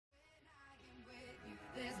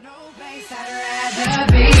Everyone,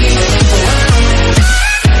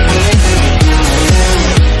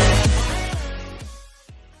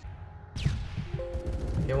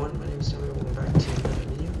 my name is Tommy. Welcome back to another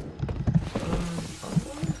video. I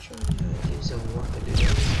want to try to do some work to do.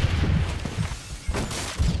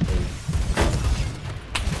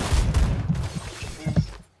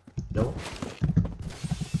 Nope.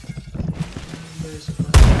 There's a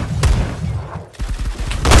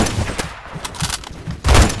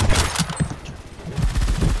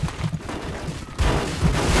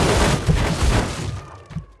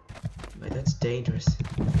Wait, that's dangerous.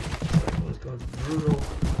 Everyone's going brutal.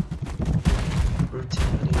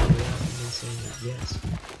 Brutality without even saying yes.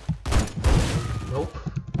 Nope.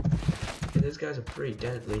 Yeah, these guys are pretty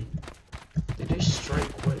deadly. Did they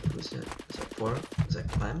strike? What was that? Was that for? Was that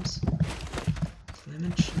clams?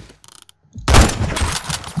 Clamage?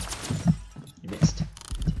 You missed.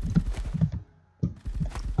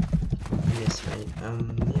 You missed, right? Yeah,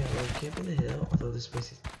 like camping the hill, although this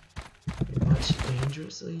place is pretty much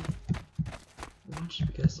dangerously much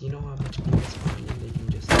because you know how much people spawn and they can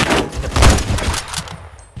just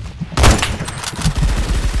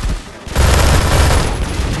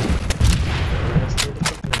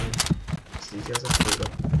these guys are brutal.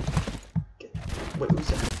 Wait, who's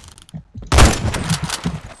that?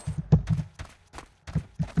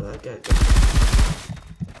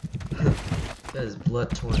 That is blood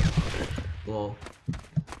torn apart. Lol.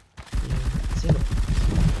 Yeah,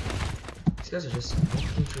 these guys are just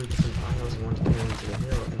walking through different aisles and want to go into the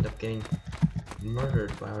hill and end up getting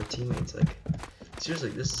murdered by our teammates. Like, seriously,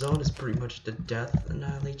 this zone is pretty much the death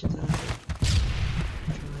annihilation zone.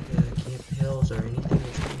 Trying to camp hills or anything.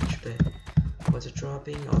 We're trying to make sure that what's it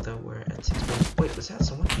dropping? Although we're at 6 points. Wait, was that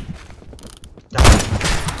someone? Die.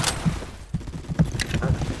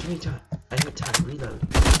 Give me time. I need time. Reload.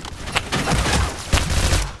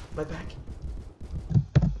 My back.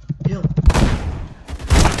 Heal.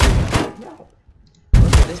 No.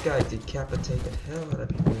 Okay, this guy decapitated the hell out of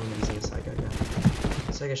people when using a Saiga gun.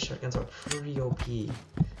 Saiga shotguns are pretty OP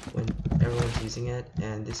when everyone's using it,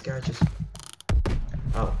 and this guy just...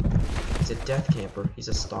 Oh. He's a death camper. He's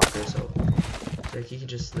a stalker, so like he can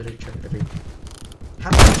just literally try every...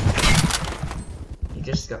 How? He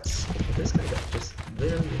just got... This guy got just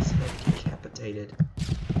literally his head decapitated.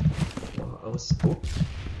 Wow, I was... Oh!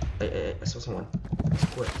 I saw someone. It was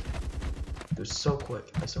quick. It was so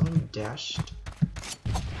quick. I saw him dashed.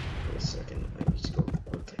 Wait a second. I need to go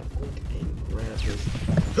quick and grab his...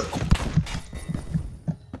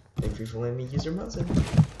 Thank you for letting me use your mouse. Now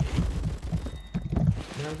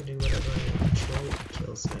I can do whatever I want. Try to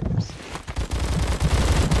kill snipers.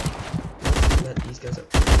 That these guys are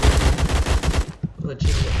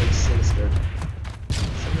legitimately sinister.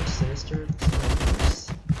 So much sinister.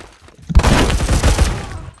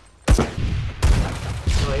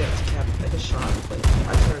 Oh yeah, it's a cap. I just shot. Like I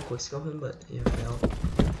tried to quickscope him, but yeah, failed.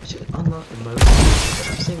 I should unlock the Mosin, but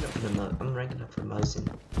I'm saving up for the I'm ranking up for Mosin.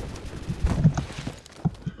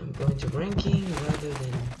 I'm going to ranking rather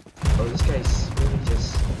than. Oh, this guy's really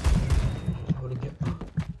just holding him.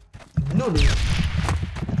 No, no.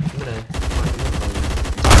 I'm gonna.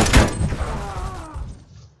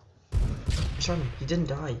 I shot him. He didn't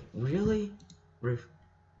die. Really? Roof.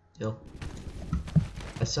 Hill.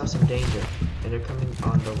 I saw some danger, and they're coming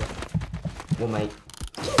on the left. Well, mate.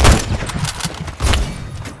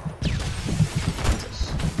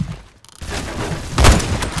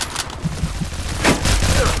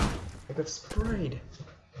 I got sprayed.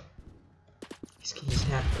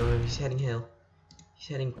 He's heading hill. He's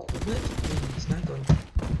heading quick. He's not going.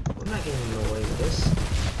 I'm not getting in the way with this.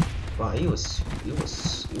 Wow, he was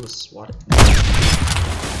swatted.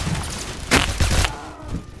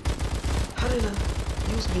 How did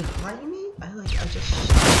he was behind me? I just shot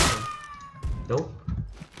him. Nope.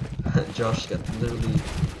 Josh got literally.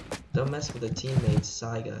 Don't mess with the teammates,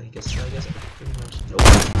 Saiga. Because Saigas are pretty much. Nope.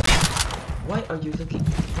 Why are you looking?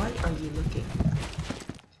 Why are you looking?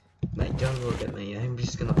 Mate, don't look at me. I'm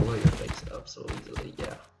just gonna blow your face up so easily.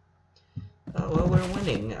 Yeah. Well, we're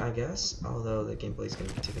winning, I guess. Although the gameplay is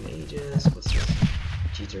gonna be taking ages. What's this?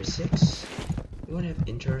 GTA 6. You wanna have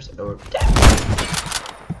intros or?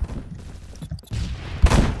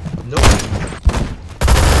 Nope.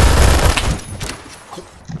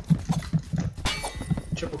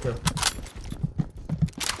 Triple kill.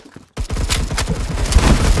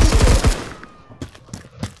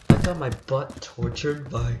 I got my butt tortured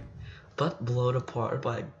by, butt blown apart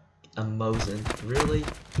by a Mosin. Really?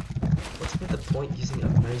 What's the point using a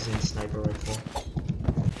Mosin sniper rifle?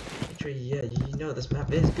 Actually, yeah, you know this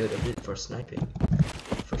map is good a bit for sniping.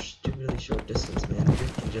 For really short distance, man. You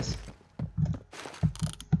can just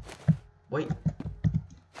Wait.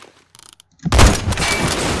 I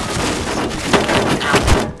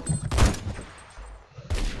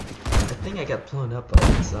think I got blown up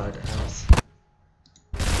inside the house.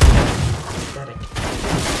 Pathetic.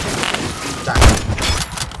 Die.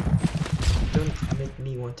 Don't make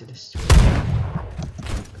me want to destroy.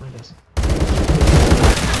 Come on, guys.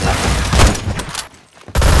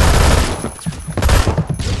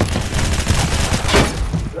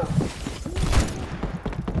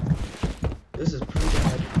 This is pretty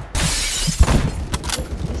bad.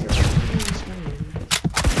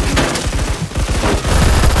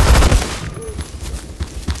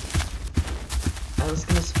 I was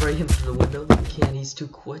gonna spray him through the window, but can't. He's too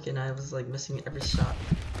quick, and I was like missing every shot.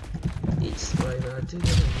 Each spray, but I do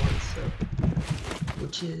get him once, so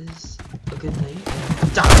which is a good thing.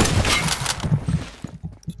 Die!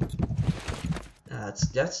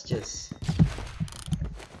 That's just.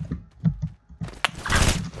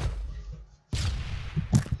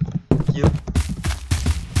 You.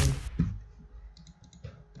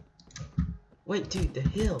 Wait, dude, the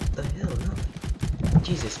hill, no.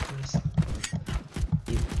 Jesus Christ.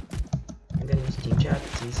 You. I'm gonna use team chat,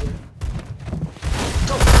 it's easier.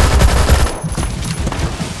 Go!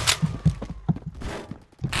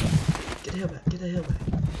 Get the hill back, get the hill back.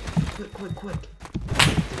 Quick.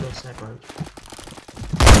 There's no sniper.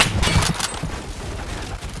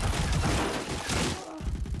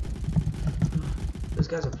 Those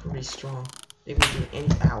guys are pretty strong. They can do any.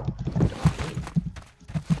 Ow.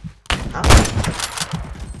 Ow.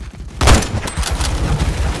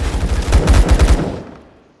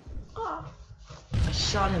 I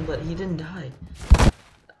shot him, but he didn't die.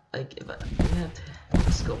 Like, if I have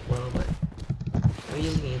to scope well, but I'm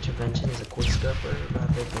using an intervention as a quick scoper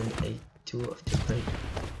rather than a tool of too great.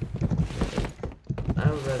 I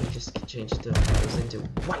would rather just change the arrows into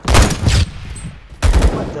white.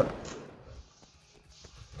 What the?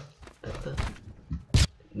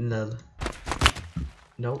 No.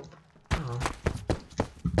 Nope. Oh.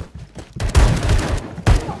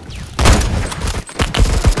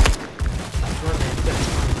 Come on, man, you got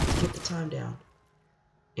time. Get the time down.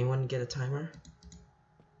 Anyone get a timer?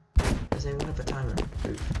 Does anyone have a timer?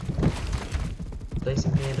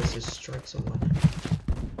 Blazing pandas just strike someone.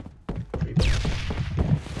 Pretty bad.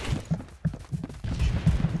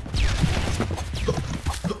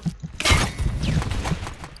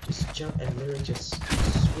 Just jump and literally just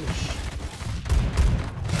swoosh.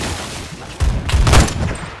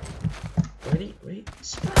 Ready?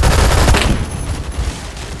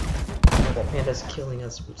 Oh, that panda's killing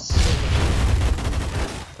us with so much.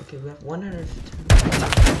 Okay, we have 150.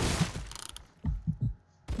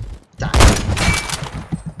 Die.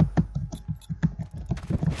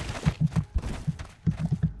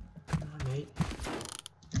 Come on, mate.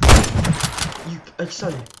 I saw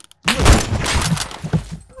you.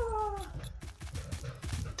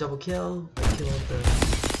 Double kill. I killed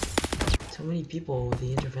so many people with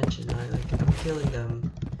the intervention. I'm killing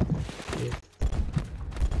them with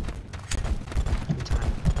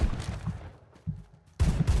time.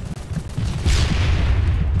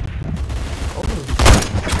 Oh,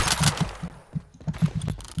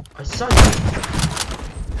 I saw you.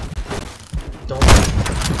 Don't.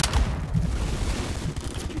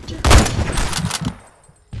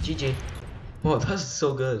 GG. Oh, that's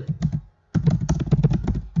so good.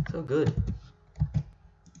 So good.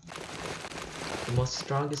 The most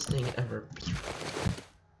strongest thing ever.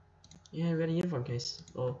 Yeah, we got a uniform case.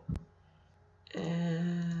 Oh.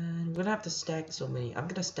 And I'm gonna have to stack so many. I'm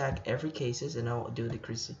gonna stack every cases and I'll do the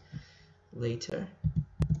decreasing later.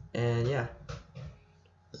 And yeah.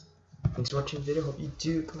 Thanks for watching the video. Hope you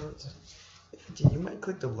do comment. If you do, you might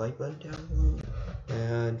click the like button down below.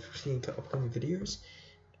 And for seeing upcoming videos.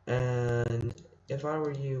 And if I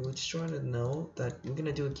were you, just want to know that we're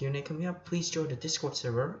gonna do a Q&A coming up. Please join the Discord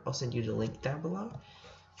server. I'll send you the link down below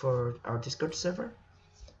for our Discord server.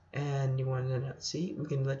 And you want to see, we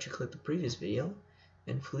can let you click the previous video.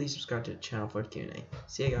 And please subscribe to the channel for the Q&A.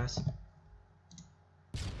 See you guys.